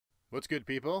What's good,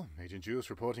 people? Agent Juice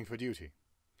reporting for duty.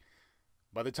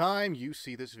 By the time you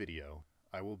see this video,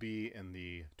 I will be in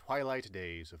the twilight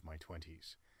days of my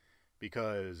 20s.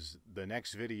 Because the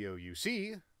next video you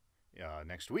see,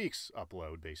 next week's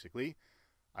upload basically,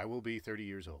 I will be 30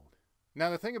 years old. Now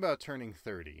the thing about turning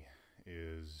 30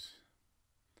 is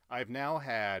I've now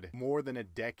had more than a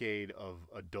decade of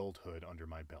adulthood under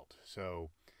my belt. So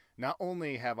not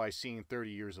only have I seen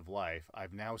 30 years of life,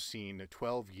 I've now seen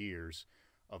 12 years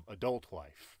of adult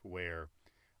life where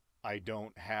I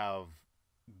don't have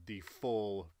the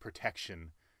full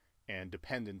protection and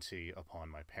dependency upon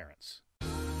my parents.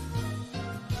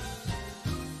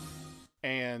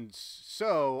 And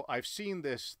so I've seen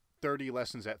this 30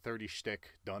 lessons at 30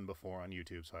 shtick done before on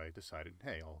YouTube, so I decided,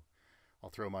 hey, I'll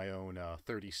throw my own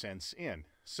 30 cents in.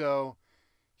 So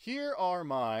here are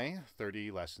my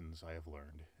 30 lessons I have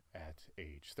learned at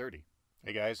age 30.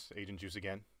 Hey guys, Agent Juice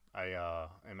again. I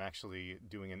am actually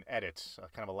doing an edit,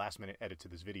 kind of a last-minute edit to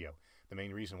this video. The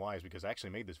main reason why is because I actually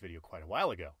made this video quite a while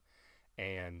ago.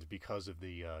 And because of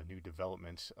the new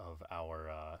development of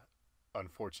our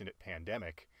unfortunate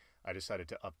pandemic, I decided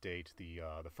to update the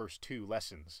first two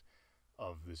lessons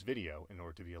of this video in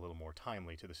order to be a little more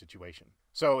timely to the situation.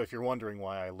 So if you're wondering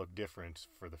why I look different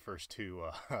for the first two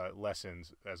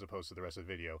lessons as opposed to the rest of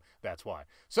the video, that's why.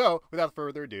 So without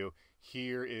further ado,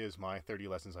 here is my 30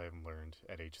 lessons I have learned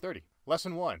at age 30.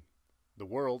 Lesson 1. The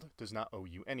world does not owe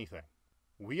you anything.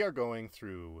 We are going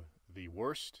through the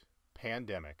worst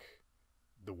pandemic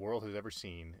the world has ever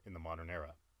seen in the modern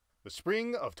era. The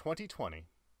spring of 2020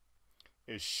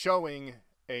 is showing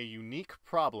a unique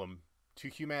problem to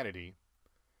humanity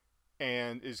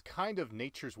and is kind of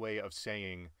nature's way of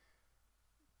saying,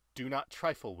 do not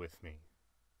trifle with me.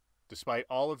 Despite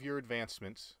all of your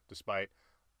advancements, despite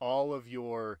all of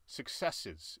your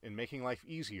successes in making life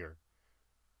easier,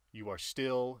 you are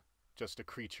still just a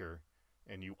creature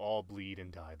and you all bleed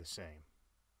and die the same.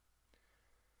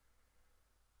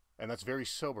 And that's very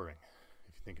sobering,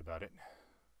 if you think about it.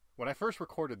 When I first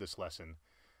recorded this lesson,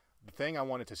 the thing I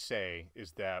wanted to say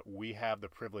is that we have the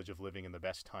privilege of living in the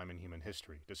best time in human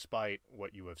history, despite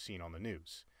what you have seen on the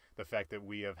news. The fact that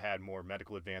we have had more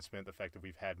medical advancement, the fact that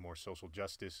we've had more social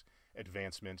justice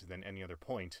advancement than any other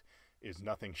point is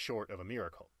nothing short of a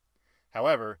miracle.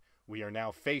 However, we are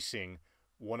now facing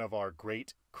one of our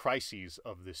great crises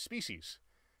of this species.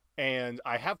 And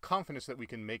I have confidence that we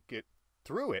can make it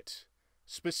through it,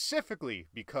 specifically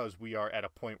because we are at a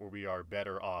point where we are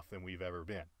better off than we've ever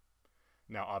been.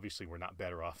 Now, obviously, we're not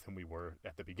better off than we were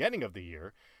at the beginning of the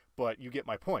year, but you get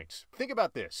my point. Think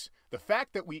about this. The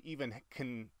fact that we even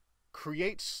can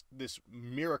create this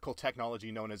miracle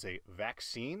technology known as a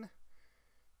vaccine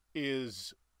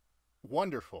is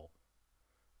wonderful.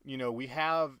 You know, we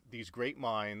have these great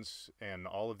minds and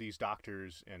all of these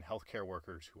doctors and healthcare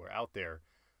workers who are out there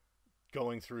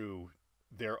going through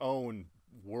their own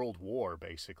world war,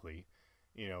 basically,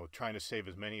 you know, trying to save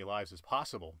as many lives as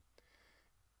possible,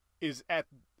 is at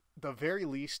the very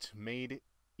least made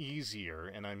easier,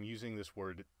 and I'm using this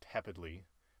word tepidly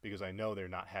because I know they're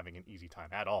not having an easy time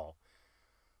at all,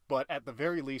 but at the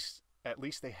very least, at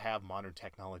least they have modern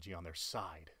technology on their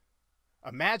side.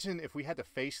 Imagine if we had to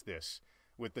face this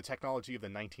with the technology of the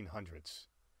 1900s.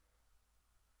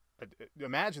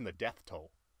 Imagine the death toll.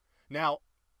 Now,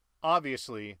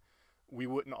 obviously, we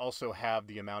wouldn't also have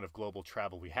the amount of global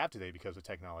travel we have today because of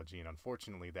technology, and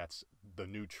unfortunately, that's the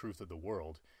new truth of the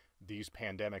world. These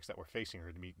pandemics that we're facing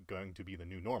are going to be the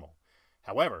new normal.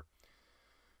 However,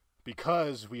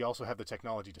 because we also have the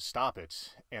technology to stop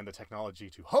it and the technology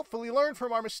to hopefully learn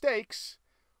from our mistakes,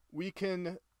 we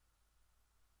can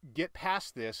get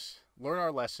past this, learn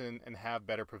our lesson, and have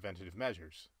better preventative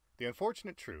measures. The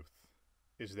unfortunate truth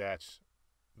is that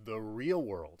the real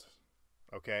world,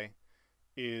 okay,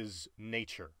 is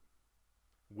nature,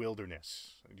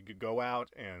 wilderness. You could go out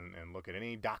and look at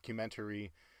any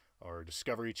documentary or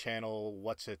Discovery Channel,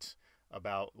 what's it,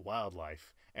 about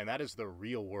wildlife, and that is the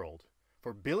real world.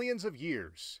 For billions of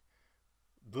years,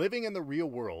 living in the real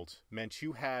world meant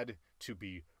you had to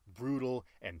be brutal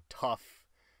and tough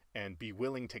and be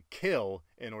willing to kill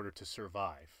in order to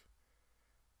survive.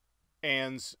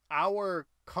 And our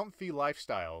comfy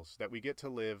lifestyles that we get to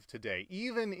live today,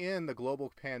 even in the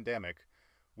global pandemic,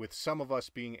 with some of us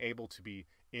being able to be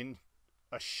in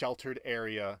a sheltered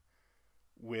area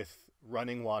with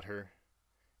running water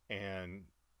and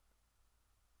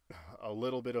a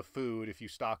little bit of food if you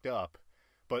stocked up,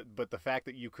 but the fact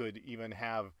that you could even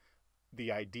have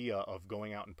the idea of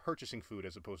going out and purchasing food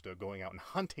as opposed to going out and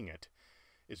hunting it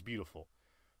is beautiful.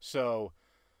 So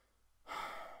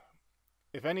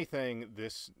if anything,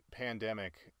 this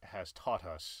pandemic has taught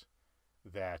us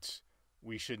that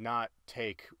We should not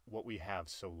take what we have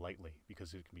so lightly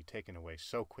because it can be taken away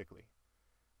so quickly.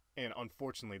 And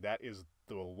unfortunately, that is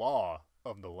the law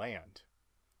of the land.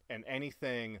 And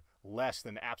anything less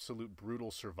than absolute brutal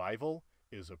survival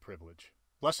is a privilege.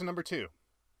 Lesson number 2,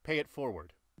 pay it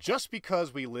forward. Just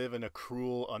because we live in a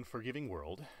cruel, unforgiving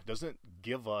world doesn't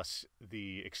give us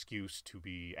the excuse to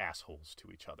be assholes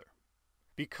to each other.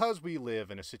 Because we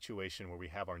live in a situation where we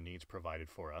have our needs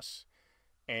provided for us,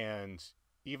 and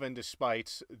even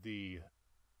despite the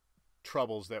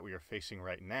troubles that we are facing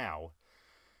right now,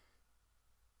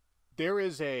 there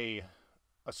is a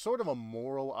sort of a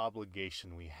moral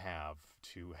obligation we have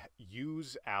to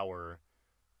use our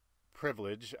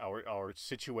privilege, our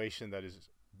situation that is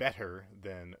better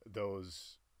than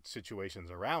those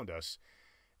situations around us,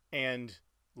 and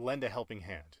lend a helping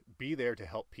hand. Be there to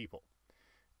help people.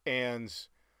 And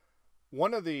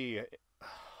one of the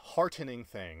heartening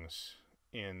things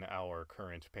in our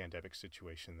current pandemic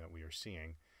situation that we are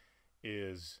seeing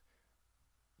is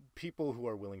people who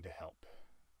are willing to help,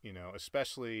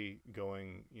 especially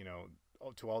going,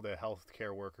 to all the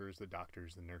healthcare workers, the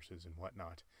doctors, the nurses, and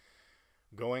whatnot,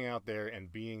 going out there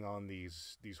and being on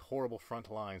these horrible front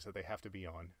lines that they have to be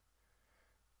on.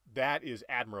 That is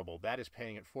admirable. That is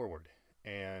paying it forward.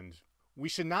 And we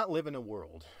should not live in a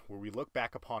world where we look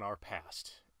back upon our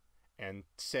past and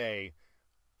say,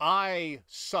 I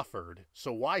suffered,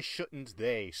 so why shouldn't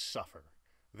they suffer?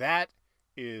 That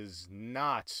is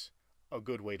not a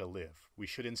good way to live. We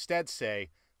should instead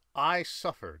say, I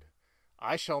suffered.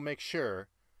 I shall make sure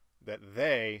that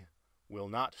they will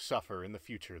not suffer in the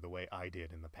future the way I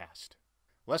did in the past.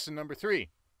 Lesson number 3.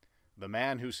 The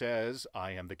man who says,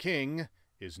 I am the king,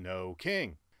 is no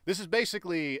king. This is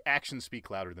basically actions speak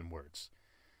louder than words.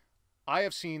 I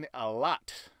have seen a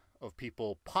lot of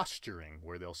people posturing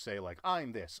where they'll say, like,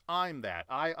 I'm this, I'm that,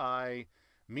 I,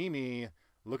 me,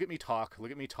 look at me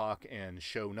talk, and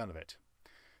show none of it.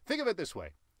 Think of it this way.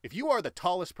 If you are the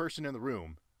tallest person in the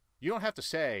room, you don't have to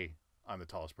say, I'm the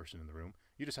tallest person in the room.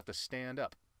 You just have to stand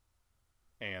up.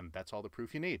 And that's all the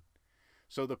proof you need.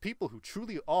 So the people who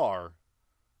truly are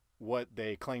what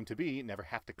they claim to be never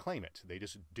have to claim it. They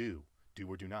just do. Do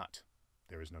or do not.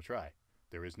 There is no try.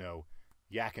 There is no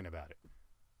yakking about it.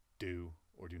 Do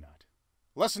or do not.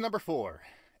 Lesson number 4.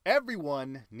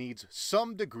 Everyone needs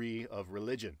some degree of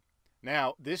religion.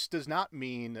 Now, this does not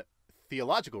mean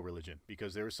theological religion,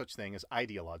 because there is such thing as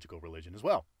ideological religion as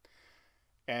well.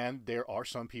 And there are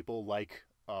some people like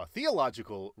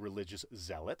theological religious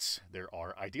zealots. There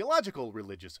are ideological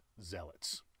religious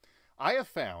zealots. I have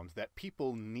found that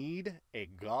people need a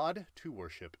god to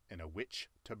worship and a witch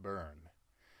to burn.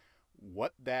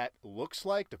 What that looks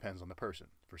like depends on the person.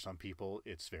 For some people,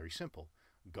 it's very simple.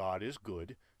 God is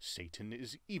good, Satan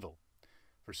is evil.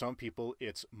 For some people,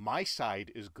 it's my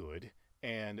side is good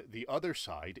and the other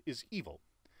side is evil.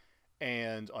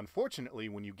 And unfortunately,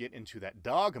 when you get into that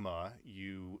dogma,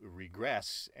 you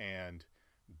regress and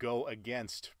go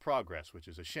against progress, which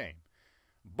is a shame.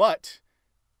 But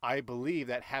I believe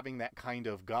that having that kind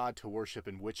of God to worship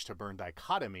and witch to burn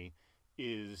dichotomy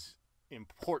is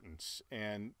important,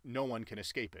 and no one can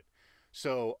escape it.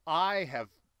 So I have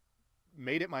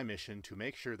made it my mission to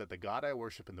make sure that the God I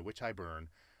worship and the witch I burn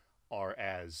are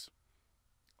as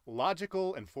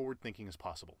logical and forward-thinking as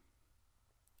possible.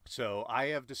 So I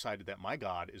have decided that my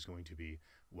God is going to be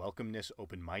welcomeness,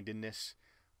 open-mindedness,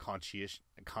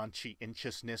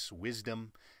 conscientiousness,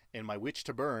 wisdom, and my witch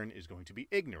to burn is going to be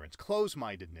ignorance,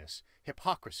 close-mindedness,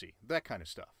 hypocrisy, that kind of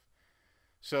stuff.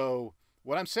 So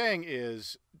what I'm saying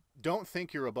is, don't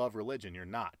think you're above religion. You're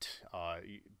not.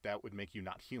 That would make you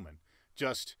not human.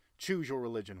 Just choose your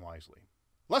religion wisely.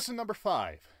 Lesson number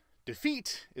 5.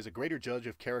 Defeat is a greater judge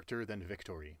of character than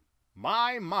victory.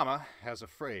 My mama has a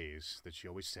phrase that she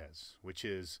always says, which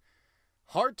is,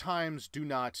 hard times do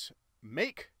not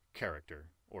make character,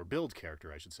 or build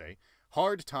character, I should say.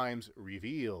 Hard times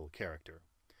reveal character.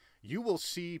 You will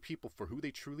see people for who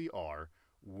they truly are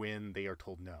when they are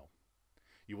told no.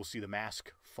 You will see the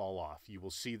mask fall off. You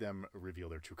will see them reveal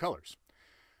their true colors.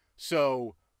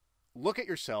 So look at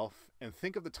yourself and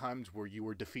think of the times where you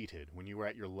were defeated, when you were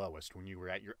at your lowest, when you were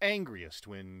at your angriest,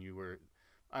 when you were,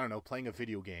 playing a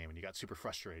video game and you got super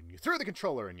frustrated and you threw the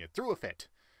controller and you threw a fit.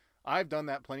 I've done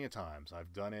that plenty of times.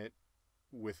 I've done it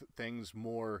with things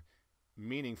more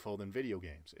meaningful than video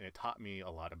games, and it taught me a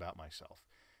lot about myself.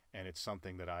 And it's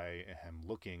something that I am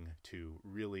looking to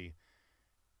really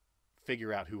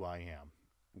figure out who I am.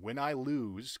 When I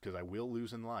lose, because I will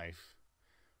lose in life,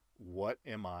 what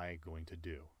am I going to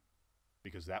do?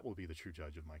 Because that will be the true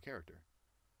judge of my character.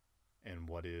 And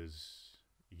what is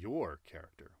your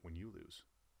character when you lose?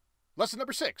 Lesson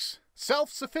number 6.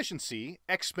 Self-sufficiency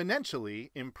exponentially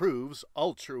improves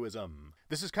altruism.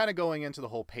 This is kind of going into the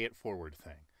whole pay it forward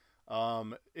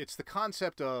thing. It's the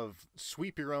concept of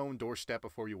sweep your own doorstep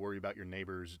before you worry about your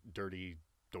neighbor's dirty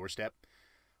doorstep,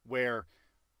 where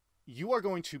you are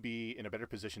going to be in a better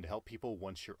position to help people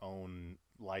once your own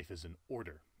life is in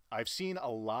order. I've seen a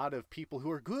lot of people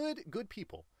who are good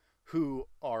people who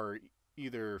are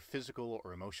either physical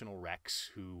or emotional wrecks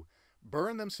who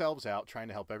burn themselves out trying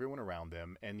to help everyone around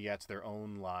them, and yet their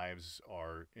own lives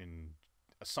are in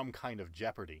some kind of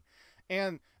jeopardy.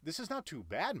 And this is not to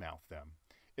badmouth them.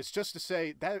 It's just to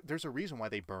say that there's a reason why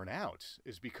they burn out,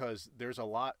 is because there's a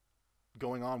lot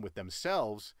going on with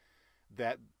themselves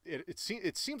that it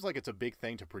seems like it's a big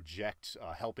thing to project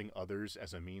helping others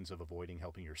as a means of avoiding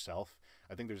helping yourself.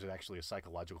 I think there's actually a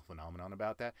psychological phenomenon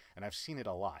about that, and I've seen it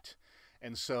a lot.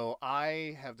 And so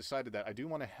I have decided that I do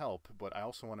want to help, but I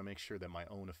also want to make sure that my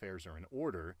own affairs are in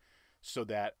order so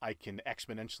that I can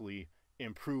exponentially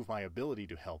improve my ability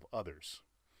to help others.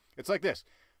 It's like this.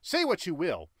 Say what you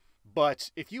will,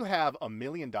 but if you have $1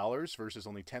 million versus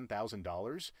only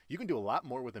 $10,000, you can do a lot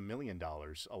more with $1 million,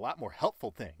 a lot more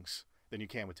helpful things than you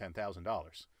can with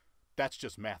 $10,000. That's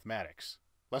just mathematics.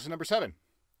 Lesson number 7.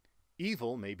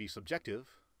 Evil may be subjective,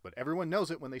 but everyone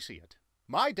knows it when they see it.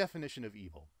 My definition of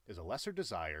evil is a lesser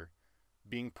desire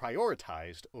being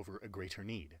prioritized over a greater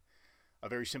need. A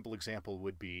very simple example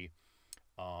would be,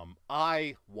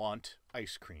 I want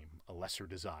ice cream, a lesser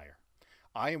desire.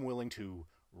 I am willing to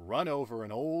run over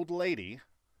an old lady,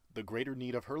 the greater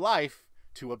need of her life,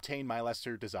 to obtain my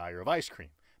lesser desire of ice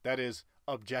cream. That is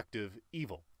objective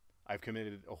evil. I've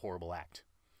committed a horrible act.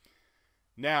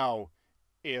 Now,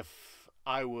 if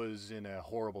I was in a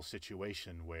horrible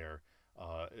situation where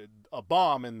a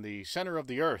bomb in the center of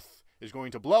the earth is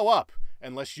going to blow up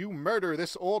unless you murder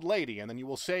this old lady and then you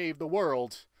will save the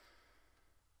world,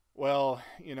 well,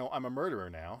 you know, I'm a murderer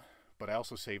now, but I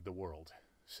also saved the world.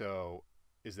 So,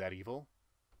 is that evil?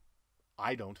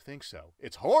 I don't think so.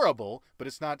 It's horrible, but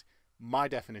it's not my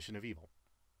definition of evil.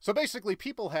 So basically,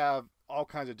 people have all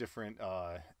kinds of different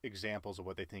examples of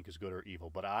what they think is good or evil,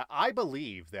 but I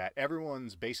believe that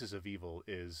everyone's basis of evil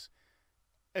is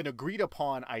an agreed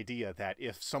upon idea that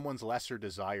if someone's lesser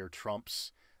desire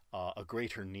trumps a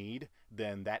greater need,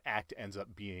 then that act ends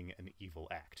up being an evil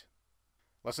act.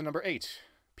 Lesson number 8.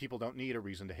 People don't need a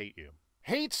reason to hate you.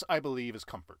 Hate, I believe, is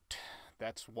comfort.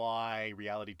 That's why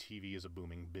reality TV is a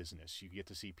booming business. You get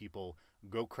to see people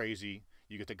go crazy.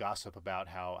 You get to gossip about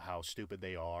how stupid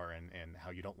they are and how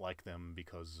you don't like them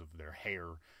because of their hair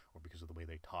or because of the way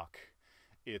they talk.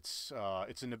 It's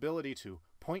an ability to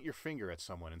point your finger at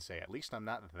someone and say, at least I'm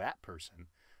not that person.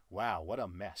 Wow, what a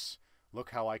mess. Look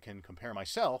how I can compare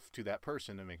myself to that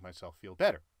person and make myself feel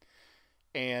better.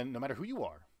 And no matter who you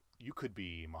are, you could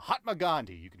be Mahatma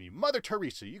Gandhi, you could be Mother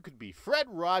Teresa, you could be Fred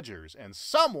Rogers, and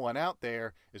someone out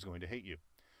there is going to hate you.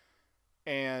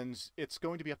 And it's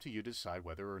going to be up to you to decide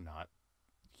whether or not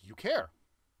you care.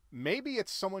 Maybe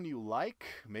it's someone you like.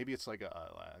 Maybe it's like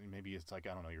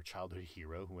I don't know, your childhood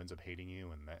hero who ends up hating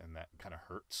you, and that kind of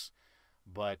hurts.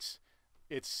 But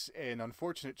it's an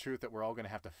unfortunate truth that we're all going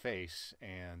to have to face,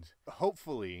 and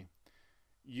hopefully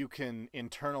you can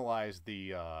internalize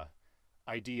the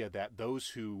idea that those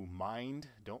who mind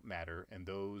don't matter, and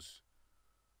those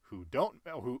who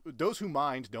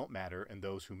mind don't matter, and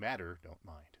those who matter don't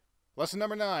mind. Lesson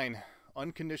number 9.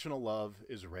 Unconditional love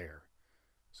is rare,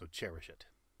 so cherish it.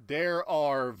 There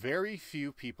are very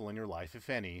few people in your life,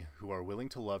 if any, who are willing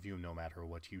to love you no matter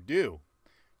what you do.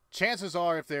 Chances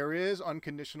are, if there is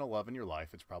unconditional love in your life,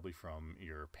 it's probably from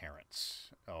your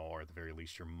parents, or at the very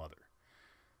least your mother.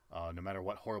 No matter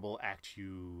what horrible act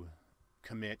you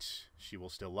commit, she will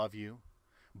still love you.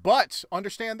 But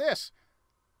understand this,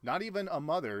 not even a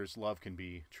mother's love can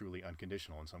be truly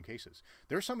unconditional in some cases.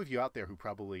 There are some of you out there who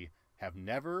probably have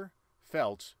never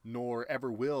felt nor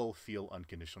ever will feel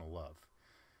unconditional love.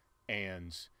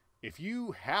 And if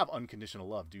you have unconditional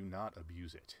love, do not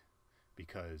abuse it,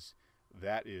 because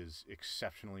that is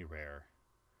exceptionally rare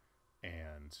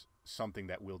and something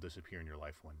that will disappear in your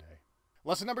life one day.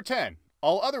 Lesson number 10.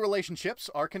 All other relationships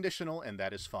are conditional, and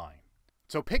that is fine.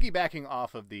 So piggybacking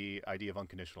off of the idea of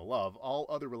unconditional love, all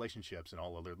other relationships and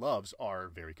all other loves are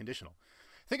very conditional.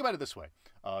 Think about it this way.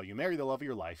 You marry the love of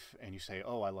your life, and you say,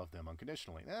 oh, I love them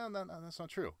unconditionally. No, that's not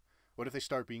true. What if they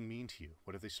start being mean to you?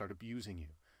 What if they start abusing you?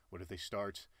 What if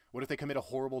they commit a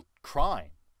horrible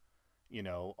crime? You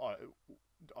know,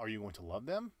 are you going to love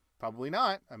them? Probably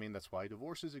not. I mean, that's why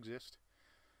divorces exist.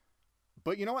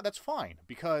 But you know what? That's fine,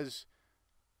 because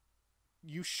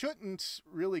you shouldn't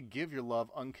really give your love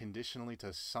unconditionally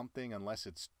to something unless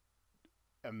it's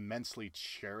immensely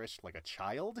cherished, like a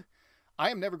child. I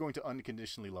am never going to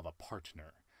unconditionally love a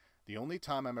partner. The only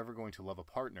time I'm ever going to love a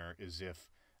partner is if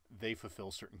they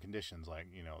fulfill certain conditions, like,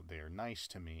 they're nice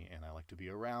to me and I like to be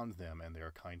around them, and they're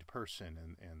a kind person,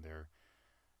 and they're,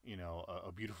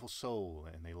 a beautiful soul,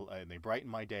 and they brighten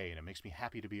my day, and it makes me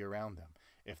happy to be around them.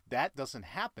 If that doesn't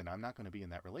happen, I'm not going to be in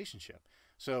that relationship.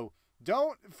 So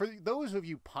for those of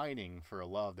you pining for a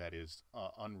love that is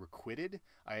unrequited,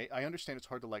 I understand it's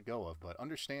hard to let go of, but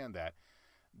understand that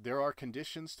there are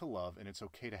conditions to love, and it's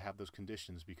okay to have those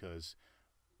conditions, because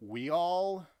we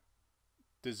all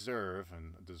deserve,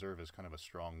 and deserve is kind of a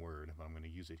strong word, but I'm going to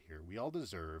use it here. We all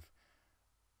deserve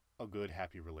a good,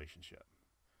 happy relationship.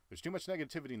 There's too much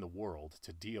negativity in the world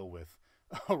to deal with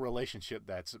a relationship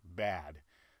that's bad.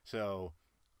 So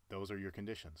those are your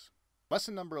conditions.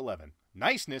 Lesson number 11.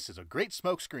 Niceness is a great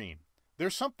smokescreen.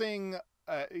 There's something,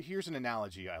 here's an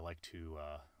analogy I like to,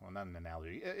 well, not an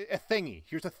analogy, a thingy.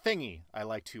 Here's a thingy I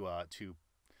like to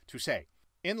say.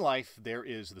 In life, there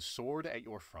is the sword at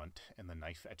your front and the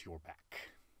knife at your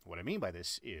back. What I mean by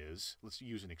this is, let's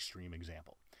use an extreme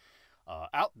example.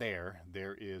 Out there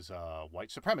is white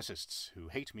supremacists who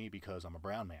hate me because I'm a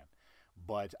brown man.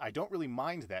 But I don't really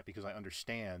mind that, because I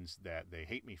understand that they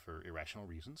hate me for irrational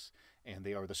reasons, and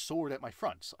they are the sword at my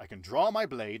front. So I can draw my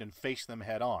blade and face them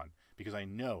head on, because I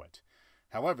know it.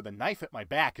 However, the knife at my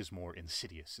back is more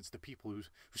insidious. It's the people who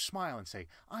smile and say,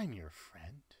 "I'm your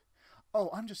friend. Oh,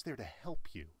 I'm just there to help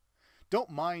you. Don't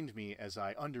mind me as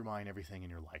I undermine everything in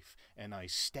your life, and I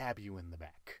stab you in the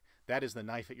back." That is the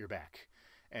knife at your back.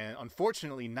 And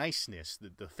unfortunately, niceness,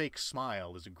 the fake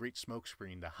smile, is a great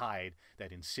smokescreen to hide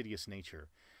that insidious nature.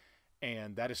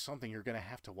 And that is something you're going to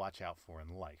have to watch out for in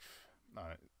life.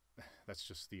 That's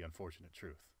just the unfortunate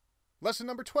truth. Lesson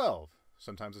number 12.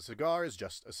 Sometimes a cigar is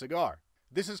just a cigar.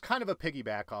 This is kind of a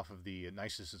piggyback off of the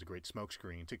niceness is a great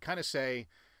smokescreen to kind of say,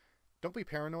 don't be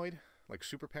paranoid, like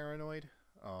super paranoid.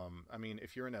 I mean,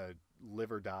 if you're in a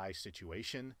live or die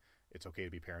situation, it's okay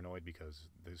to be paranoid because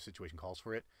the situation calls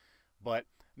for it. But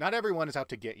not everyone is out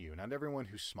to get you. Not everyone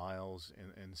who smiles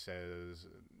and says,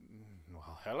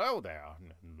 "Well, hello there,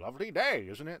 lovely day,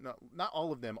 isn't it?" No, not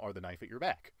all of them are the knife at your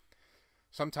back.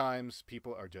 Sometimes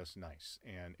people are just nice,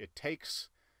 and it takes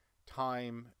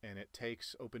time and it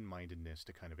takes open-mindedness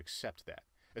to kind of accept that,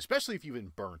 especially if you've been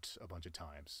burnt a bunch of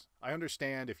times. I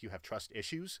understand if you have trust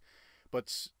issues,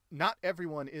 but not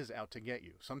everyone is out to get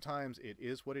you. Sometimes it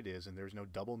is what it is, and there's no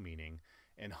double meaning,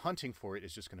 and hunting for it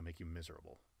is just going to make you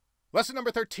miserable. Lesson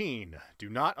number 13. Do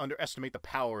not underestimate the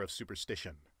power of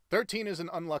superstition. 13 is an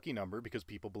unlucky number because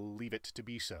people believe it to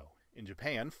be so. In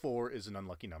Japan, 4 is an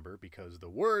unlucky number because the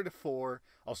word 4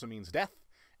 also means death,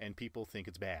 and people think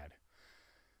it's bad.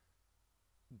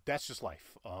 That's just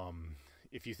life.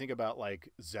 If you think about like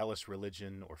zealous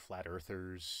religion or flat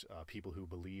earthers, people who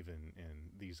believe in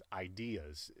these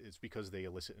ideas, it's because they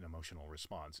elicit an emotional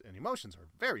response, and emotions are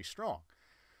very strong.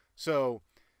 So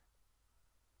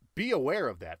be aware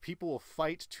of that. People will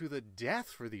fight to the death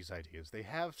for these ideas. They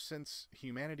have since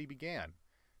humanity began.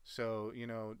 So,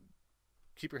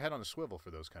 keep your head on a swivel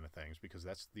for those kind of things, because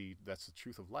that's the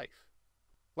truth of life.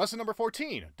 Lesson number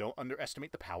 14. Don't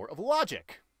underestimate the power of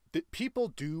logic. That people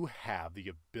do have the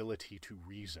ability to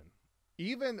reason.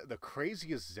 Even the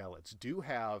craziest zealots do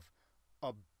have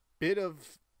a bit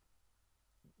of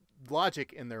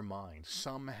logic in their mind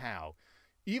somehow.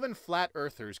 Even flat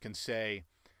earthers can say,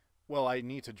 well, I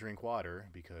need to drink water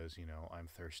because, I'm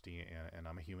thirsty and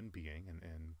I'm a human being,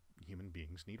 and human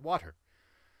beings need water.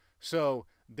 So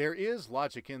there is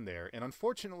logic in there, and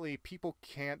unfortunately people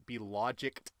can't be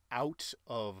logicked out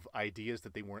of ideas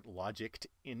that they weren't logicked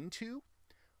into.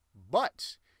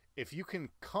 But if you can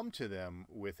come to them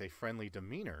with a friendly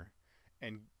demeanor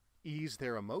and ease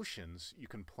their emotions, you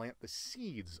can plant the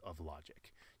seeds of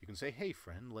logic. You can say, "Hey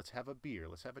friend, let's have a beer,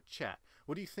 let's have a chat.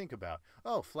 What do you think about,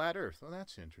 oh, flat earth? Well,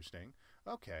 that's interesting.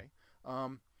 Okay.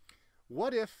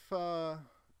 What if,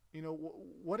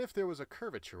 what if there was a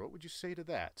curvature? What would you say to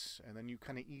that?" And then you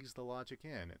kind of ease the logic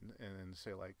in and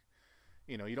say, like,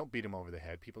 you don't beat them over the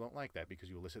head. People don't like that because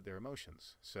you elicit their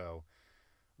emotions. So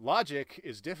logic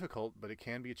is difficult, but it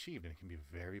can be achieved, and it can be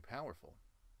very powerful.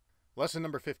 Lesson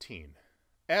number 15.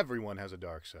 Everyone has a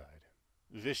dark side.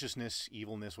 Viciousness,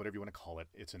 evilness, whatever you want to call it,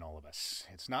 it's in all of us.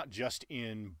 It's not just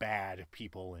in bad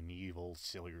people and evil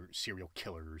serial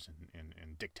killers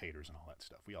and dictators and all that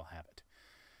stuff. We all have it.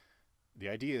 The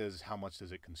idea is, how much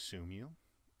does it consume you?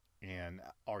 And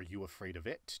are you afraid of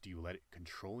it? Do you let it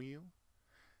control you?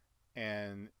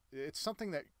 And it's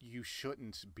something that you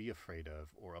shouldn't be afraid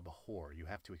of or abhor. You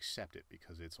have to accept it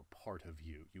because it's a part of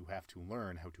you. You have to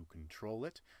learn how to control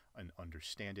it and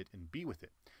understand it and be with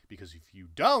it. Because if you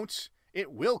don't,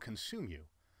 it will consume you.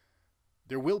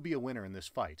 There will be a winner in this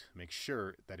fight. Make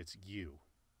sure that it's you.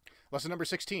 Lesson number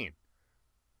 16.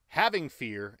 Having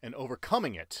fear and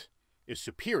overcoming it is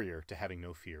superior to having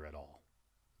no fear at all.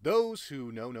 Those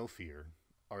who know no fear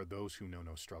are those who know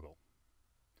no struggle.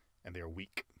 And they are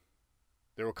weak.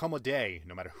 There will come a day,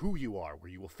 no matter who you are,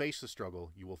 where you will face the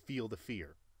struggle, you will feel the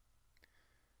fear.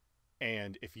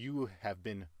 And if you have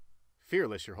been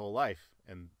fearless your whole life,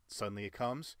 and suddenly it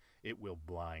comes, it will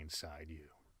blindside you,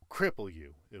 cripple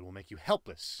you, it will make you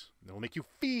helpless, it will make you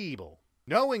feeble.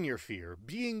 Knowing your fear,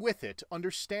 being with it,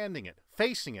 understanding it,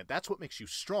 facing it, that's what makes you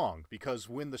strong, because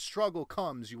when the struggle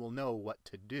comes, you will know what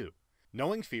to do.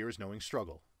 Knowing fear is knowing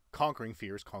struggle. Conquering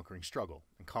fear is conquering struggle,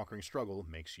 and conquering struggle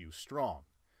makes you strong.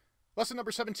 Lesson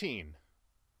number 17.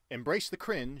 Embrace the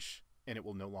cringe, and it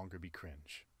will no longer be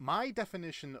cringe. My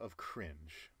definition of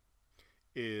cringe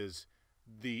is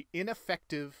the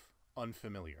ineffective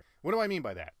unfamiliar. What do I mean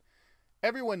by that?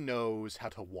 Everyone knows how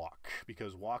to walk,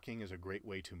 because walking is a great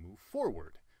way to move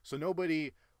forward. So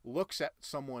nobody looks at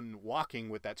someone walking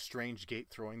with that strange gait,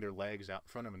 throwing their legs out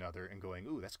in front of another and going,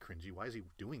 ooh, that's cringy. Why is he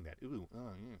doing that? Ooh,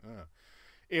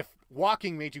 If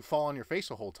walking made you fall on your face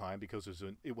the whole time because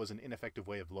it was an ineffective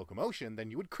way of locomotion, then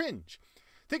you would cringe.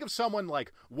 Think of someone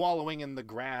like wallowing in the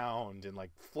ground and like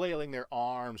flailing their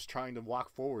arms trying to walk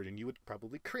forward, and you would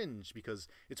probably cringe because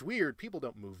it's weird. People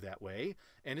don't move that way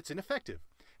and it's ineffective.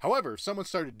 However, if someone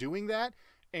started doing that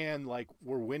and like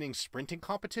were winning sprinting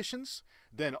competitions,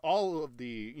 then all of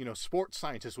the sports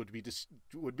scientists would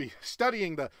be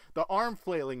studying the arm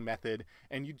flailing method,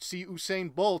 and you'd see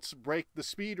Usain Bolt break the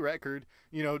speed record,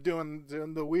 doing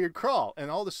the weird crawl, and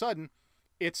all of a sudden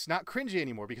it's not cringy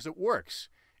anymore because it works.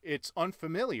 It's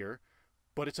unfamiliar,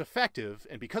 but it's effective,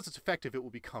 and because it's effective, it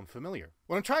will become familiar.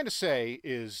 What I'm trying to say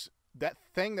is that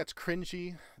thing that's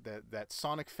cringy, that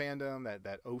Sonic fandom,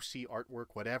 that OC artwork,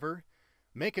 whatever,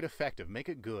 make it effective, make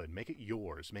it good, make it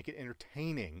yours, make it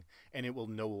entertaining, and it will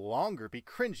no longer be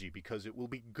cringy because it will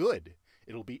be good.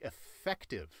 It'll be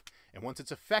effective. And once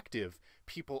it's effective,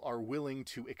 people are willing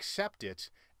to accept it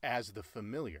as the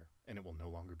familiar, and it will no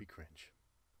longer be cringe.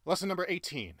 Lesson number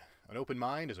 18. An open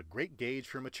mind is a great gauge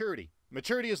for maturity.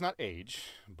 Maturity is not age,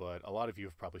 but a lot of you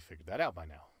have probably figured that out by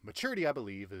now. Maturity, I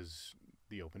believe, is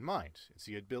the open mind. It's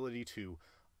the ability to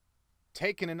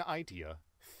take in an idea,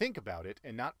 think about it,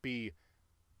 and not be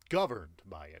governed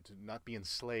by it, not be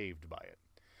enslaved by it.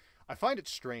 I find it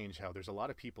strange how there's a lot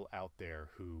of people out there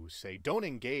who say don't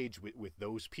engage with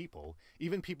those people,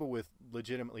 even people with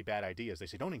legitimately bad ideas. They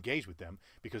say don't engage with them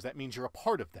because that means you're a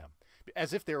part of them,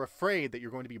 as if they're afraid that you're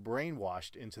going to be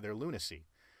brainwashed into their lunacy.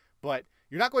 But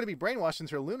you're not going to be brainwashed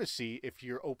into their lunacy if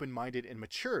you're open-minded and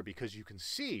mature, because you can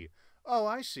see, oh,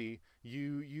 I see,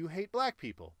 you hate black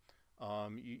people.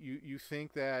 You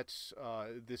think that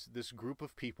this group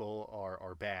of people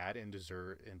are bad and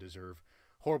deserve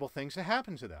horrible things to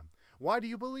happen to them. Why do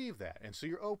you believe that? And so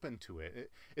you're open to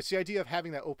it. It's the idea of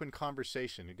having that open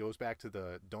conversation. It goes back to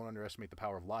the don't underestimate the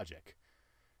power of logic.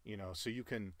 So you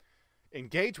can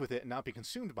engage with it and not be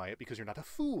consumed by it because you're not a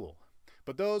fool.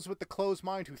 But those with the closed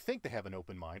mind who think they have an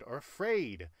open mind are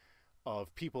afraid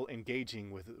of people engaging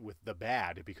with the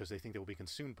bad because they think they will be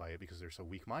consumed by it because they're so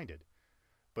weak-minded.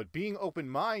 But being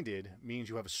open-minded means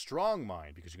you have a strong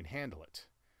mind because you can handle it.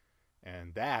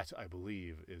 And that, I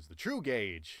believe, is the true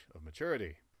gauge of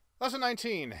maturity. Lesson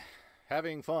 19.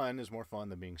 Having fun is more fun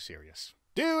than being serious.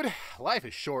 Dude, life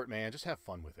is short, man. Just have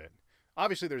fun with it.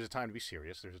 Obviously, there's a time to be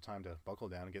serious. There's a time to buckle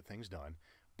down and get things done.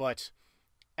 But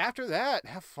after that,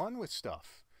 have fun with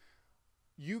stuff.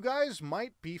 You guys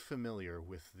might be familiar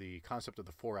with the concept of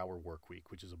the 4-hour work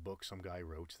week, which is a book some guy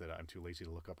wrote that I'm too lazy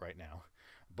to look up right now.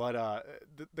 But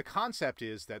the concept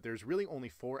is that there's really only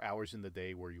 4 hours in the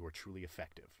day where you are truly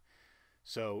effective.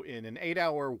 So in an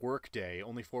 8-hour work day,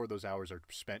 only 4 of those hours are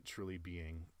spent truly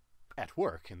being at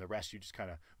work, and the rest you just kind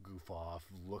of goof off,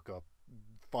 look up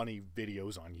funny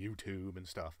videos on YouTube and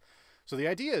stuff. So the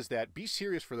idea is that be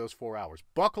serious for those 4 hours.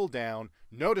 Buckle down,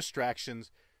 no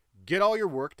distractions, get all your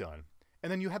work done.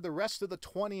 And then you have the rest of the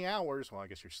 20 hours, well, I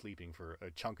guess you're sleeping for a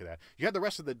chunk of that. You have the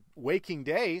rest of the waking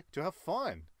day to have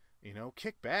fun.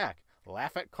 Kick back,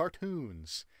 laugh at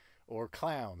cartoons or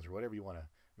clowns or whatever you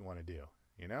want to do.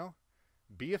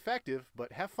 Be effective,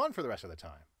 but have fun for the rest of the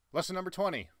time. Lesson number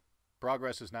 20.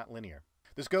 Progress is not linear.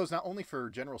 This goes not only for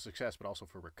general success, but also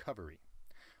for recovery.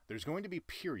 There's going to be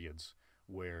periods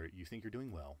where you think you're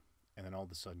doing well, and then all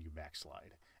of a sudden you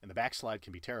backslide. And the backslide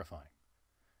can be terrifying.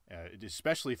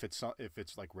 Especially if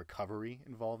it's like recovery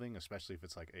involving, especially if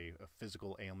it's like a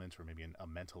physical ailment or maybe a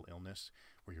mental illness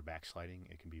where you're backsliding.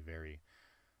 It can be very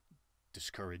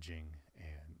discouraging,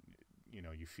 and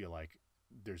you feel like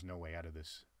there's no way out of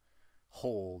this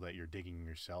hole that you're digging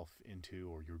yourself into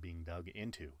or you're being dug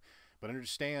into. But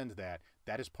understand that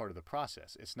that is part of the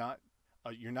process. It's not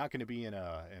you're not going to be in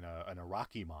a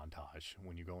Rocky montage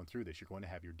when you're going through this. You're going to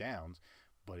have your downs,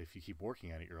 but if you keep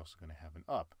working at it, you're also going to have an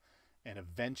up. And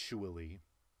eventually,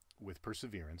 with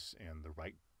perseverance and the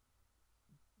right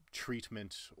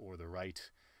treatment or the right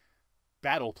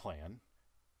battle plan,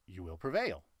 you will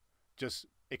prevail. Just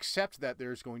accept that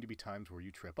there's going to be times where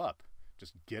you trip up.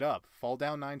 Just get up. Fall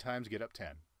down 9 times, get up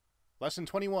 10. Lesson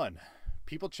 21.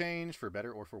 People change for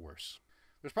better or for worse.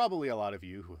 There's probably a lot of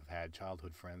you who have had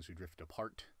childhood friends who drift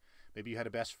apart. Maybe you had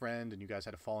a best friend and you guys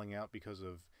had a falling out because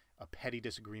of a petty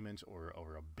disagreement or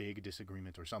a big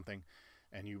disagreement or something,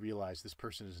 and you realize this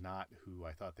person is not who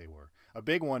I thought they were. A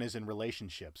big one is in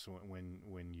relationships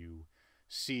when you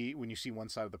see one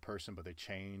side of the person but they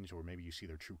change, or maybe you see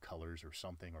their true colors or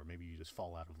something, or maybe you just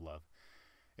fall out of love.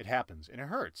 It happens and it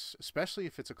hurts, especially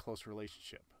if it's a close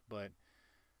relationship, but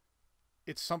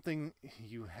it's something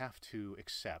you have to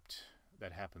accept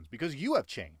that happens because you have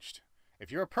changed.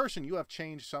 If you're a person, you have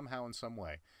changed somehow in some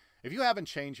way. If you haven't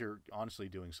changed, you're honestly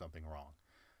doing something wrong.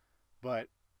 But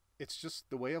it's just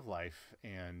the way of life,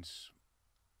 and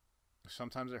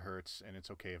sometimes it hurts, and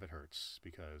it's okay if it hurts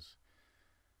because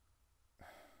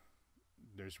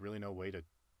there's really no way to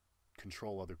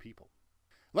control other people.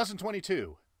 Lesson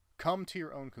 22. Come to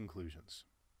your own conclusions.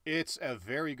 It's a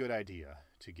very good idea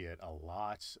to get a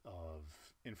lot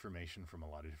of information from a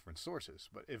lot of different sources,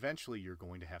 but eventually you're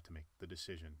going to have to make the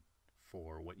decision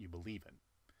for what you believe in.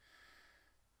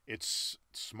 It's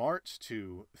smart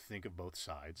to think of both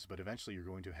sides, but eventually you're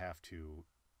going to have to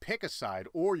pick a side,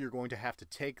 or you're going to have to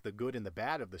take the good and the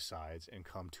bad of the sides and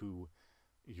come to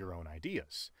your own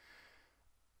ideas.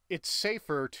 It's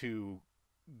safer to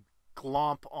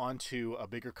glomp onto a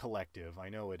bigger collective. I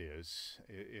know it is.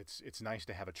 It's nice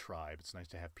to have a tribe. It's nice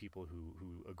to have people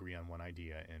who agree on one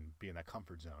idea and be in that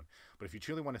comfort zone. But if you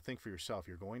truly want to think for yourself,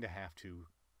 you're going to have to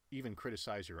even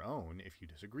criticize your own if you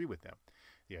disagree with them.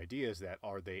 The idea is that,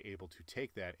 are they able to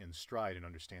take that in stride and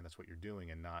understand that's what you're doing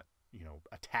and not,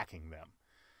 attacking them?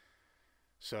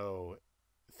 So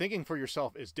thinking for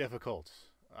yourself is difficult.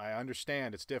 I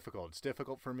understand it's difficult. It's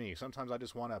difficult for me. Sometimes I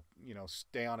just want to,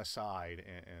 stay on a side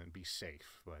and be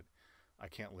safe, but I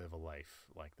can't live a life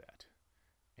like that.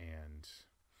 And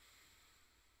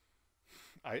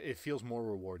it feels more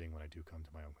rewarding when I do come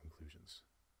to my own conclusions.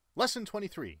 Lesson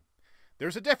 23.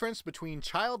 There's a difference between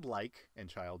childlike and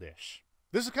childish.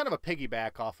 This is kind of a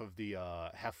piggyback off of the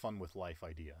have fun with life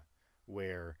idea,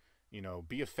 where,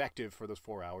 be effective for those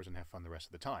 4 hours and have fun the rest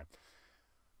of the time.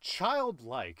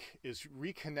 Childlike is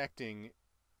reconnecting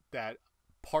that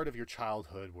part of your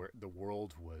childhood where the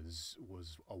world was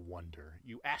a wonder.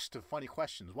 You asked funny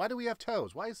questions. Why do we have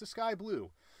toes? Why is the sky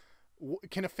blue?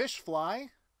 Can a fish fly?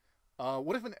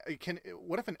 What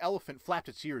if an elephant flapped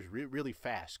its ears really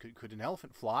fast? Could an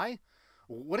elephant fly?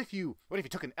 What if you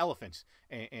took an elephant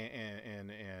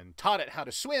and taught it how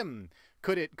to swim?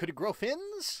 Could it grow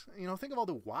fins? Think of all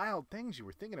the wild things you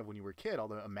were thinking of when you were a kid, all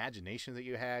the imagination that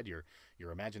you had, your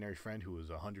imaginary friend who was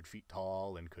 100 feet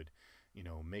tall and could,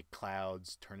 make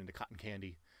clouds turn into cotton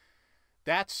candy.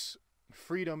 That's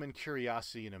freedom and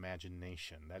curiosity and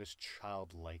imagination. That is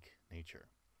childlike nature.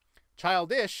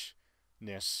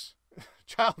 Childishness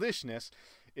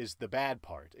is the bad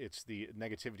part. It's the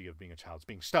negativity of being a child. It's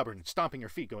being stubborn and stomping your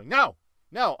feet going, no,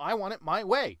 I want it my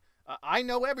way. I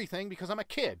know everything because I'm a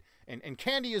kid, and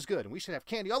candy is good, and we should have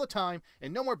candy all the time,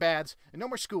 and no more bads, and no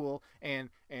more school, and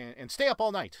stay up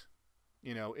all night.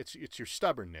 It's your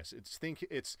stubbornness.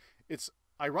 It's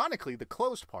ironically the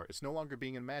closed part. It's no longer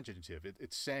being imaginative.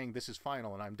 It's saying this is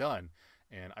final and I'm done,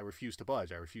 and I refuse to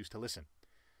budge. I refuse to listen.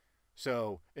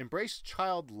 So embrace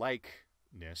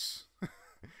childlikeness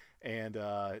and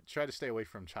try to stay away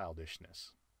from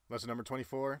childishness. Lesson number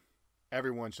 24,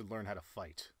 everyone should learn how to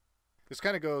fight. This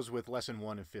kind of goes with lesson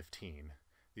 1 and 15,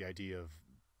 the idea of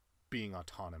being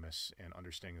autonomous and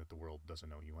understanding that the world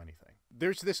doesn't owe you anything.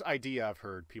 There's this idea I've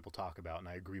heard people talk about, and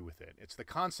I agree with it. It's the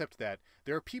concept that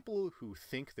there are people who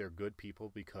think they're good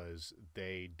people because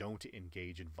they don't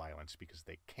engage in violence because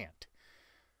they can't.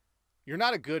 You're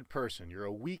not a good person. You're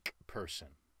a weak person.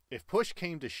 If push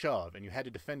came to shove and you had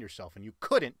to defend yourself and you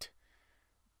couldn't,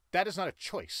 that is not a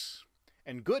choice.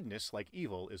 And goodness, like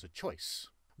evil, is a choice.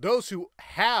 Those who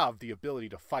have the ability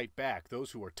to fight back,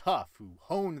 those who are tough, who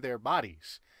hone their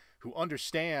bodies, who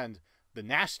understand the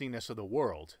nastiness of the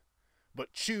world,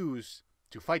 but choose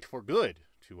to fight for good,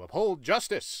 to uphold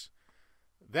justice,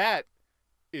 that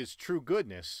is true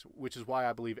goodness, which is why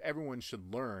I believe everyone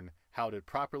should learn how to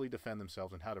properly defend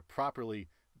themselves and how to properly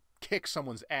kick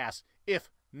someone's ass if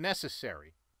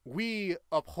necessary. We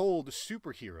uphold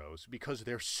superheroes because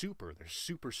they're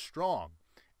super strong,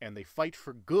 and they fight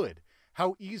for good.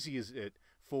 How easy is it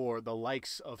for the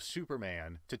likes of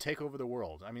Superman to take over the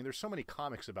world? I mean, there's so many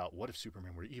comics about what if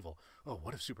Superman were evil? Oh,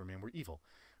 what if Superman were evil?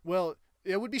 Well,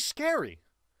 it would be scary,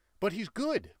 but he's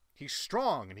good. He's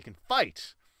strong, and he can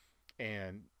fight.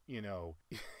 And, you know,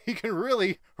 he can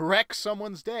really wreck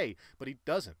someone's day, but he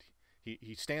doesn't.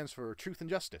 He stands for truth and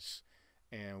justice,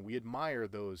 and we admire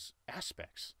those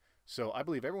aspects. So I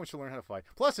believe everyone should learn how to fight.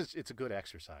 Plus, it's a good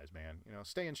exercise, man. You know,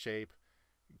 stay in shape,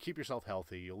 keep yourself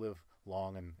healthy. You'll live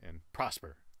long and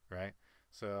prosper, right?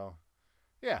 So,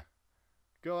 yeah,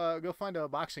 go find a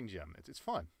boxing gym. It's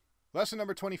fun. Lesson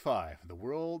number 25: the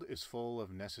world is full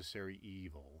of necessary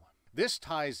evil. This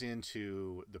ties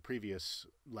into the previous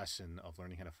lesson of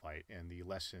learning how to fight and the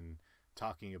lesson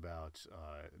talking about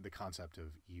the concept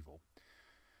of evil.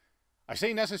 I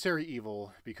say necessary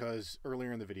evil because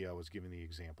earlier in the video I was giving the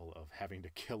example of having to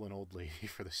kill an old lady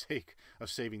for the sake of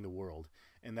saving the world,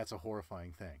 and that's a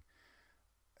horrifying thing.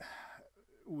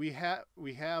 We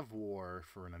have war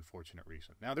for an unfortunate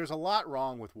reason. Now, there's a lot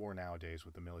wrong with war nowadays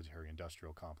with the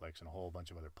military-industrial complex and a whole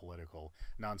bunch of other political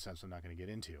nonsense I'm not going to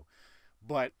get into.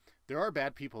 But there are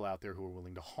bad people out there who are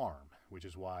willing to harm, which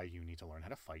is why you need to learn how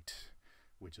to fight,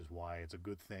 which is why it's a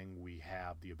good thing we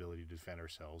have the ability to defend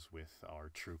ourselves with our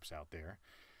troops out there.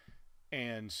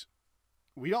 And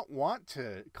we don't want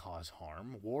to cause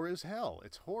harm. War is hell.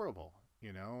 It's horrible.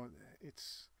 You know, it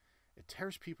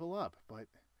tears people up. But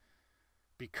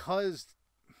because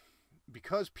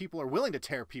people are willing to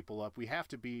tear people up, we have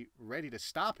to be ready to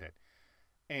stop it.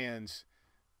 And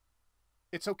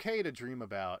it's okay to dream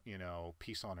about, you know,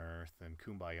 peace on earth and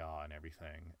kumbaya and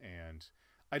everything. And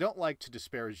I don't like to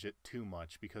disparage it too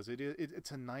much because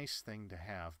it's a nice thing to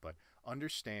have, but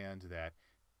understand that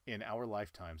in our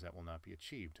lifetimes that will not be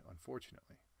achieved,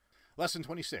 unfortunately. Lesson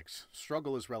 26: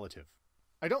 struggle is relative.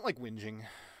 I don't like whinging.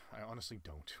 I honestly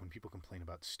don't. When people complain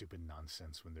about stupid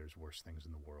nonsense when there's worse things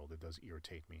in the world, it does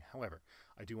irritate me. However,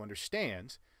 I do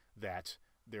understand that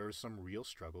there are some real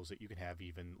struggles that you can have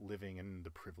even living in the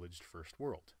privileged first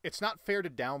world. It's not fair to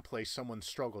downplay someone's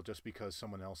struggle just because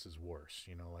someone else is worse.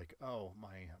 You know, like, oh,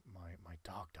 my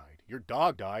dog died. Your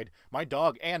dog died? My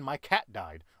dog and my cat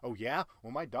died. Oh, yeah?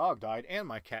 Well, my dog died and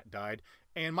my cat died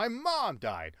and my mom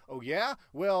died. Oh, yeah?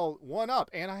 Well, one up,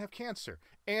 and I have cancer.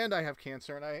 And I have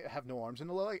cancer and I have no arms and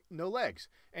no legs.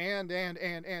 And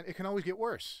it can always get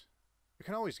worse. It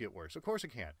can always get worse. Of course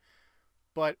it can.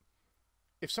 But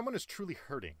if someone is truly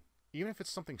hurting, even if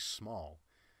it's something small,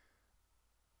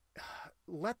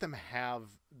 let them have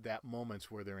that moments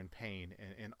where they're in pain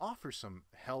and offer some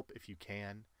help if you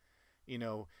can. You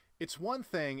know, it's one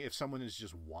thing if someone is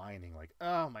just whining like,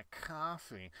 oh, my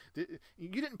coffee.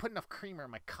 You didn't put enough creamer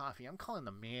in my coffee. I'm calling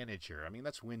the manager. I mean,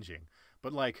 that's whinging.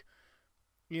 But like,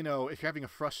 you know, if you're having a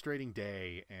frustrating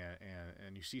day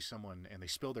and you see someone and they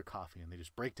spill their coffee and they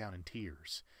just break down in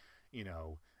tears, you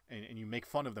know, and you make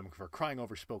fun of them for crying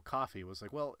over spilled coffee, it was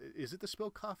like, well, is it the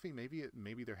spilled coffee?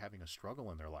 Maybe they're having a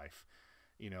struggle in their life.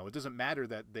 You know, it doesn't matter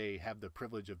that they have the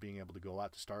privilege of being able to go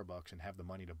out to Starbucks and have the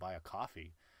money to buy a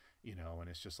coffee, you know, and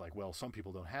it's just like, well, some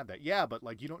people don't have that. Yeah, but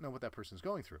like, you don't know what that person's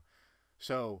going through.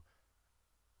 So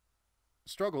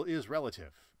struggle is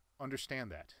relative.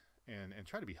 Understand that and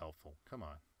try to be helpful. Come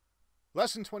on.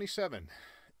 Lesson 27.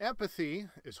 Empathy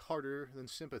is harder than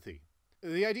sympathy.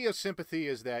 The idea of sympathy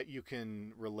is that you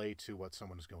can relate to what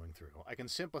someone is going through. I can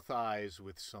sympathize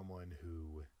with someone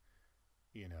who,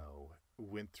 you know,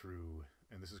 went through,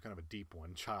 and this is kind of a deep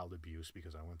one, child abuse,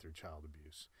 because I went through child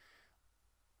abuse.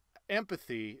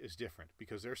 Empathy is different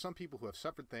because there are some people who have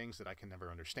suffered things that I can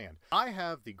never understand. I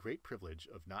have the great privilege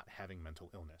of not having mental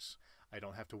illness. I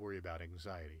don't have to worry about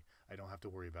anxiety. I don't have to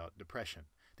worry about depression.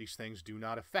 These things do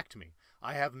not affect me.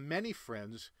 I have many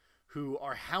friends who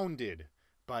are hounded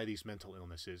by these mental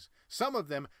illnesses, some of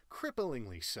them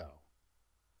cripplingly so.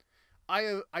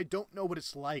 I don't know what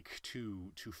it's like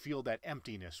to feel that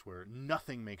emptiness where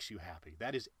nothing makes you happy.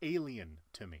 That is alien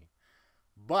to me.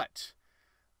 But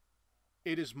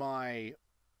it is my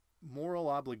moral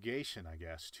obligation, I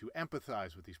guess, to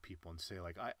empathize with these people and say,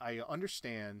 like, I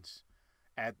understand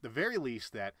at the very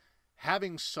least that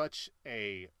having such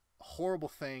a horrible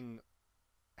thing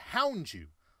hound you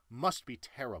must be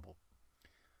terrible.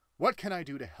 What can I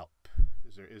do to help?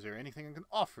 Is there anything I can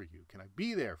offer you? Can I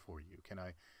be there for you?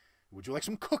 Would you like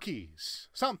some cookies?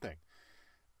 Something.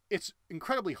 It's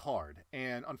incredibly hard.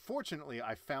 And unfortunately,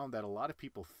 I found that a lot of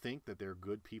people think that they're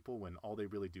good people when all they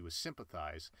really do is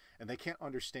sympathize. And they can't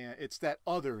understand. It's that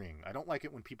othering. I don't like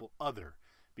it when people other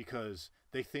because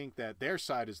they think that their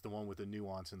side is the one with the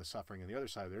nuance and the suffering and the other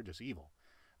side, they're just evil.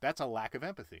 That's a lack of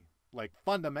empathy. Like,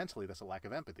 fundamentally, that's a lack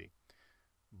of empathy.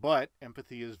 But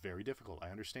empathy is very difficult. I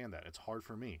understand that. It's hard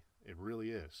for me. It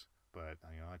really is. But,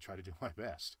 I try to do my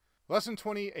best. Lesson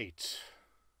 28.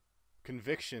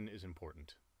 Conviction is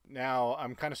important. Now,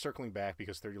 I'm kind of circling back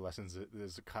because 30 lessons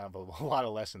is kind of a lot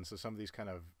of lessons, so some of these kind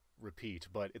of repeat,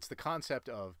 but it's the concept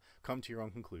of come to your own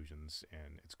conclusions,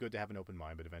 and it's good to have an open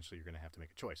mind, but eventually you're going to have to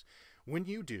make a choice. When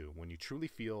you truly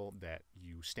feel that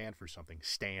you stand for something,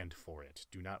 stand for it.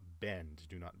 Do not bend.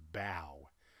 Do not bow.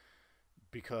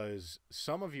 Because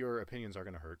some of your opinions are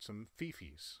going to hurt some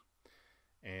fifis.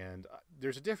 And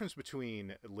there's a difference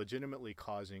between legitimately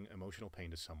causing emotional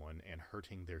pain to someone and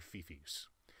hurting their fifis.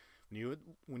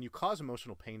 When you cause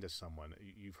emotional pain to someone,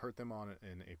 you've hurt them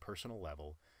in a personal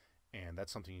level, and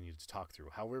that's something you need to talk through.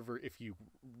 However, if you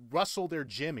rustle their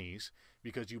jimmies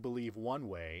because you believe one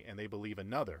way and they believe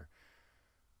another,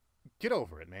 get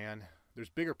over it, man. There's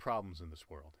bigger problems in this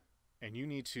world, and you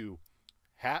need to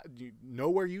know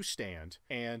where you stand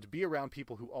and be around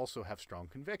people who also have strong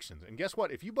convictions. And guess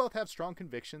what? If you both have strong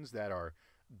convictions that are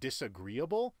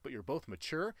disagreeable, but you're both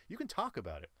mature, you can talk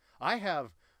about it. I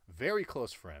have very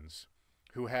close friends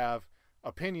who have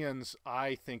opinions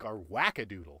I think are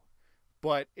wackadoodle,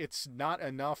 but it's not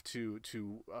enough to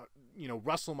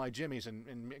rustle my jimmies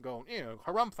and go,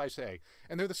 harumph, I say.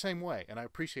 And they're the same way, and I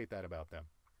appreciate that about them.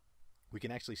 We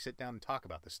can actually sit down and talk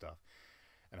about this stuff.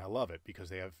 And I love it because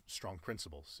they have strong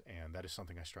principles, and that is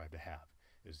something I strive to have,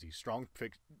 is these strong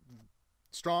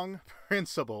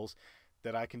principles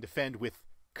that I can defend with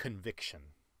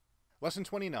conviction. Lesson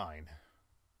 29.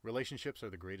 Relationships are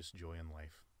the greatest joy in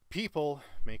life. People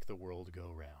make the world go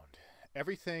round.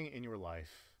 Everything in your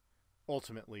life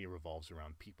ultimately revolves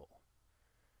around people.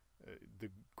 The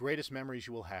greatest memories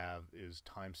you will have is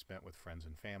time spent with friends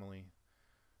and family.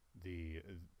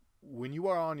 When you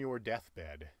are on your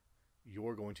deathbed,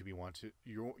 you're going to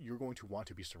want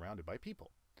to be surrounded by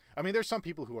people. I mean, there's some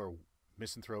people who are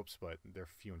misanthropes, but they're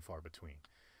few and far between.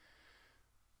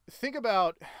 Think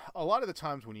about a lot of the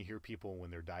times when you hear people when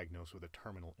they're diagnosed with a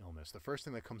terminal illness, the first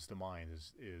thing that comes to mind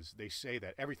is they say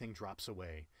that everything drops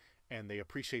away and they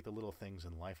appreciate the little things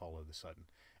in life all of a sudden.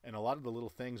 And a lot of the little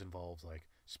things involves like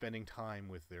spending time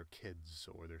with their kids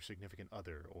or their significant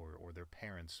other or their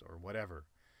parents or whatever.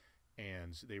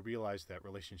 And they realize that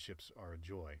relationships are a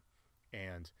joy.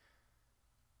 And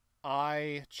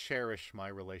I cherish my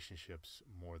relationships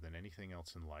more than anything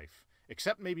else in life,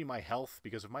 except maybe my health,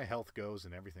 because if my health goes,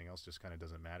 then everything else just kind of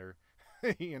doesn't matter,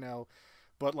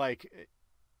 But like,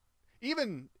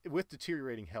 even with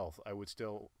deteriorating health, I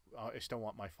still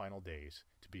want my final days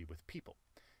to be with people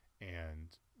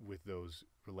and with those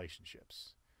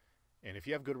relationships. And if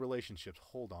you have good relationships,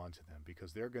 hold on to them,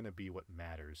 because they're going to be what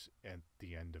matters at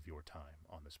the end of your time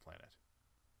on this planet.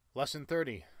 Lesson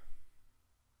 30.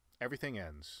 Everything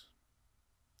ends,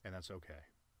 and that's okay.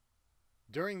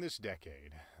 During this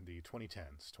decade, the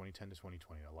 2010s, 2010 to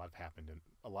 2020, a lot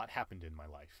happened in my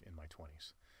life in my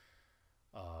 20s.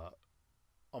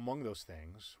 Among those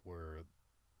things were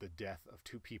the death of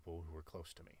two people who were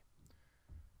close to me.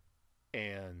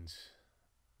 And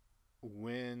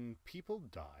when people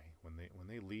die, when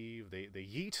they leave, they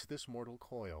yeet this mortal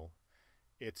coil,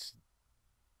 it's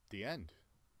the end.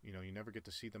 You never get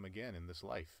to see them again in this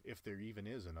life, if there even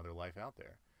is another life out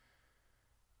there.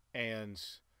 And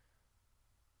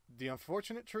the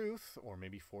unfortunate truth, or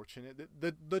maybe fortunate,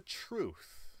 the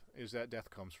truth is that death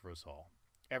comes for us all.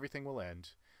 Everything will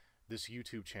end. This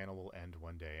YouTube channel will end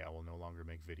one day. I will no longer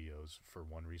make videos for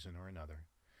one reason or another.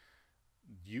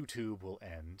 YouTube will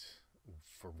end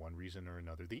for one reason or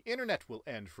another. The internet will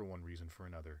end for one reason or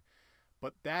another.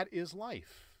 But that is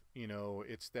life.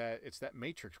 It's that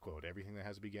Matrix quote, everything that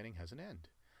has a beginning has an end.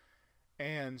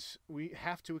 And we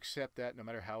have to accept that no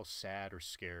matter how sad or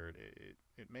scared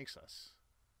it makes us.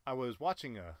 I was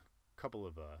watching a couple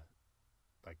of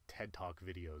TED Talk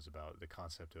videos about the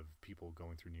concept of people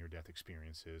going through near-death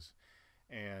experiences,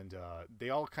 and they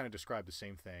all kind of describe the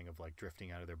same thing of like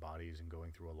drifting out of their bodies and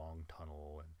going through a long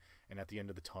tunnel, and at the end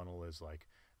of the tunnel is like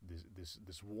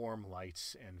this warm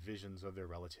lights and visions of their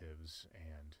relatives,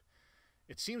 and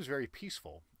it seems very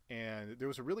peaceful. And there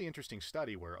was a really interesting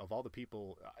study where of all the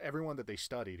people, everyone that they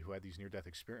studied who had these near-death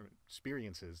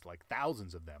experiences, like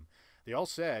thousands of them, they all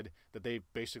said that they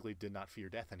basically did not fear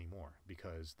death anymore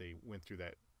because they went through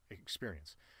that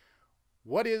experience.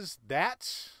 What is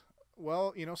that?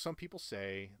 Well, some people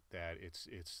say that it's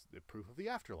the proof of the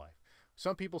afterlife.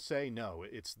 Some people say no,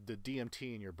 it's the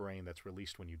DMT in your brain that's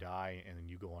released when you die, and then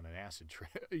you go on an acid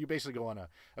trip. You basically go on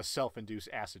a self-induced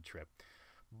acid trip.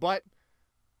 But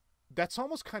that's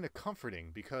almost kind of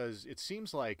comforting, because it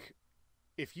seems like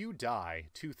if you die,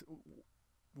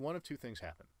 one of two things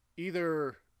happen.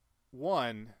 Either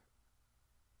one,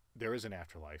 there is an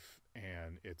afterlife,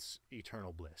 and it's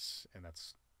eternal bliss, and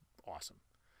that's awesome.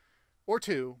 Or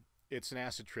two, it's an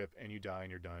acid trip, and you die and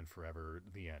you're done forever,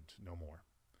 the end, no more.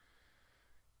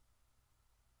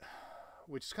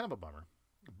 Which is kind of a bummer,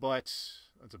 but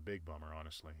that's a big bummer,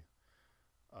 honestly.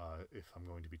 If I'm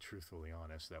going to be truthfully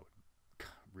honest, that would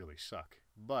really suck.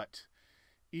 But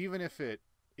even if it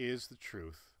is the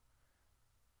truth,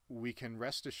 we can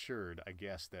rest assured, I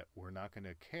guess, that we're not going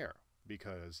to care,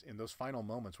 because in those final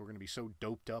moments, we're going to be so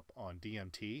doped up on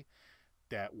DMT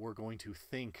that we're going to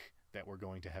think that we're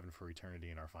going to heaven for eternity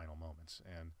in our final moments.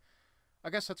 And I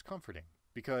guess that's comforting,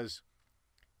 because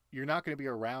you're not going to be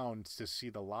around to see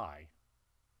the lie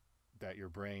that your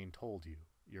brain told you.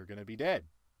 You're going to be dead.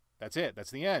 That's it.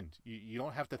 That's the end. You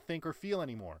don't have to think or feel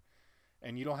anymore.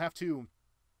 And you don't have to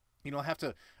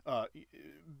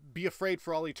be afraid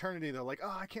for all eternity. They're like,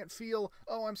 oh, I can't feel.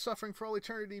 Oh, I'm suffering for all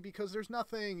eternity because there's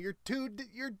nothing. You're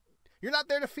not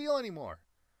there to feel anymore.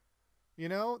 You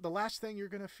know, the last thing you're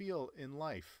going to feel in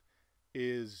life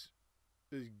is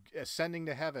ascending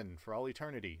to heaven for all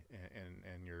eternity,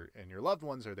 and your loved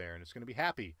ones are there, and it's going to be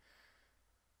happy.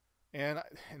 And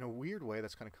in a weird way,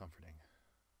 that's kind of comforting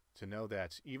to know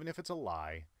that even if it's a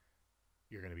lie,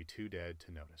 you're going to be too dead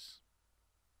to notice.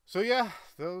 So yeah,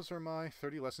 those are my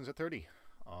 30 lessons at 30.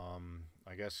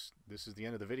 I guess this is the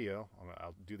end of the video.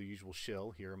 I'll do the usual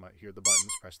shill. Here are the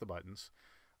buttons. Press the buttons.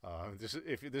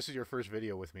 If this is your first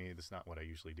video with me, that's not what I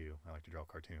usually do. I like to draw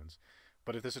cartoons.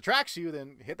 But if this attracts you,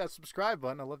 then hit that subscribe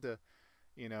button. I'd love to,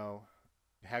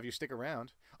 have you stick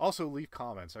around. Also, leave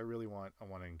comments. I want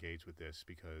to engage with this,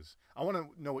 because I want to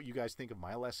know what you guys think of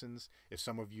my lessons. If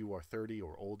some of you are 30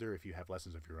 or older, if you have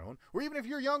lessons of your own, or even if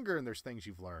you're younger and there's things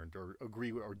you've learned or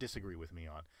agree or disagree with me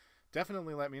on,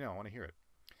 definitely let me know. I want to hear it.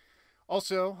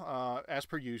 Also, as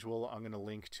per usual, I'm going to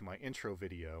link to my intro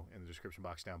video in the description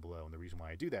box down below. And the reason why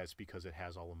I do that is because it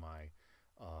has all of my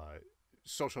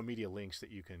social media links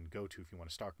that you can go to if you want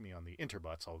to stalk me on the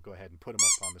interbuts. I'll go ahead and put them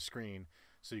up on the screen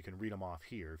so you can read them off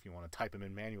here if you want to type them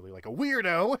in manually like a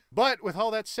weirdo. But with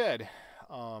all that said,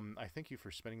 I thank you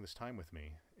for spending this time with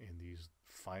me in these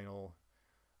final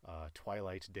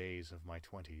twilight days of my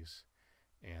 20s.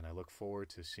 And I look forward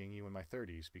to seeing you in my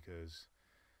 30s, because,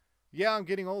 yeah, I'm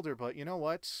getting older, but you know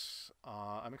what?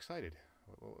 I'm excited.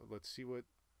 Let's see what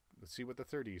the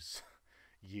 30s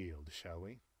yield, shall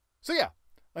we? So yeah,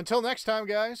 until next time,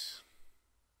 guys,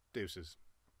 deuces.